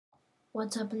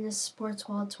What's up in this Sports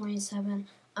Wall 27?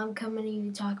 I'm coming to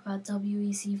you to talk about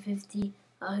WEC 50,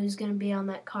 who's going to be on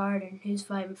that card and who's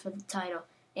fighting for the title.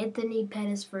 Anthony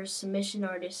Pettis versus submission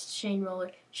artist Shane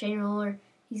Roller. Shane Roller,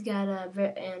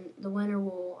 and the winner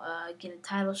will get a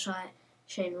title shot.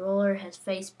 Shane Roller has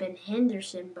faced Ben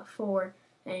Henderson before,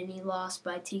 and he lost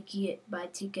by TKO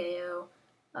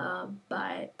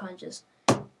by punches.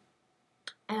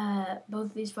 Both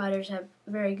of these fighters have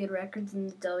very good records in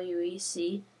the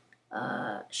WEC.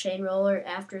 Shane Roller,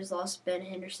 after his loss to Ben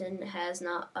Henderson, has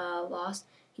not lost.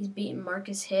 He's beaten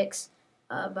Marcus Hicks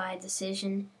by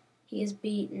decision. He has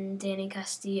beaten Danny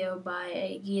Castillo by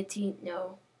a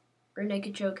rear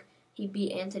naked choke. He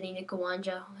beat Anthony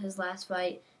Nicowanja, his last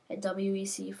fight at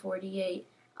WEC 48,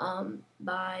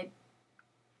 by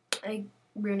a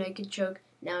rear naked choke.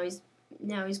 Now he's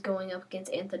going up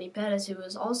against Anthony Pettis, who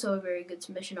is also a very good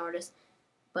submission artist,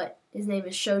 but his name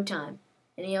is Showtime.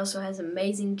 And he also has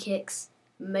amazing kicks,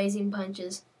 amazing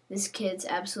punches. This kid's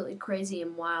absolutely crazy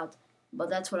and wild, but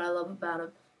that's what I love about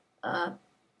him.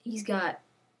 He's got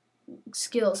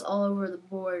skills all over the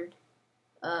board,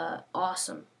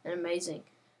 awesome and amazing,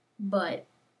 but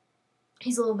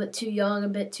he's a little bit too young, a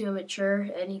bit too immature,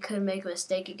 and he could make a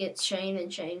mistake against Shane,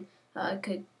 and Shane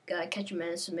could catch him in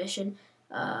a submission,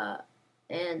 Showtime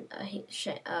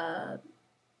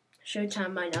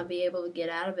might not be able to get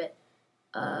out of it,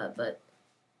 but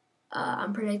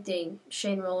I'm predicting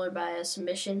Shane Roller by a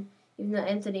submission. Even though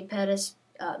Anthony Pettis,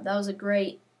 that was a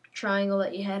great triangle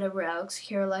that you had over Alex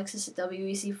Alexis at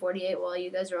WEC 48 while you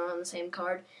guys were on the same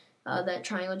card. That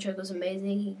triangle choke was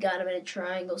amazing. He got him in a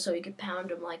triangle so he could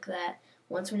pound him like that.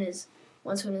 Once when his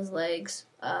legs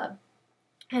had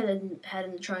in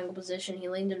the triangle position, he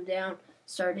leaned him down,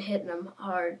 started hitting him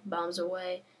hard, bombs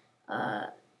away.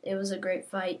 It was a great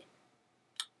fight.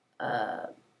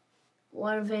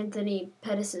 One of Anthony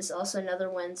Pettis' also another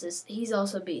wins is he's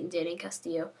also beaten Danny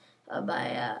Castillo by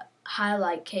a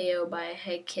highlight KO by a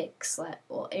head kick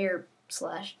air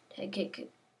slash head kick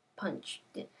punch.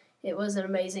 It was an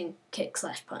amazing kick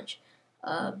slash punch.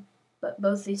 But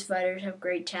both these fighters have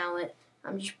great talent.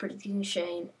 I'm just predicting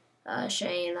Shane.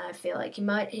 Shane, I feel like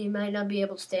he might not be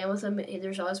able to stand with him.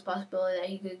 There's always a possibility that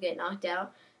he could get knocked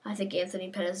out. I think Anthony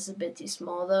Pettis is a bit too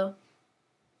small though.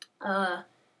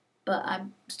 But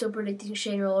I'm still predicting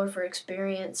Shane Roller for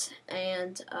experience,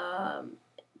 and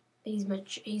he's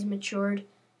matured.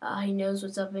 He knows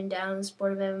what's up and down in the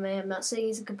sport of MMA. I'm not saying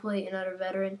he's a complete and utter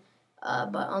veteran,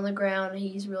 but on the ground,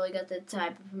 he's really got the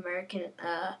type of American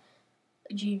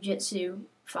jiu-jitsu.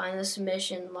 Find the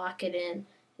submission, lock it in,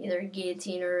 either a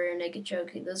guillotine or a naked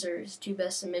choke. Those are his two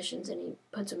best submissions, and he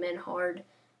puts them in hard,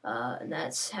 and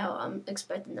that's how I'm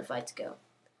expecting the fight to go.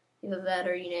 Either that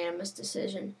or unanimous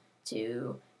decision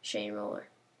to Shane Roller.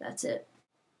 That's it.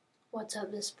 What's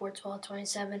up, this Sports Wall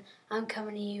 27. I'm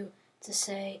coming to you to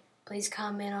say, please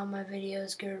comment on my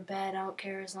videos, good or bad. I don't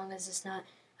care as long as it's not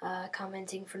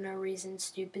commenting for no reason,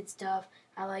 stupid stuff.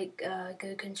 I like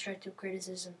good constructive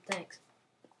criticism. Thanks.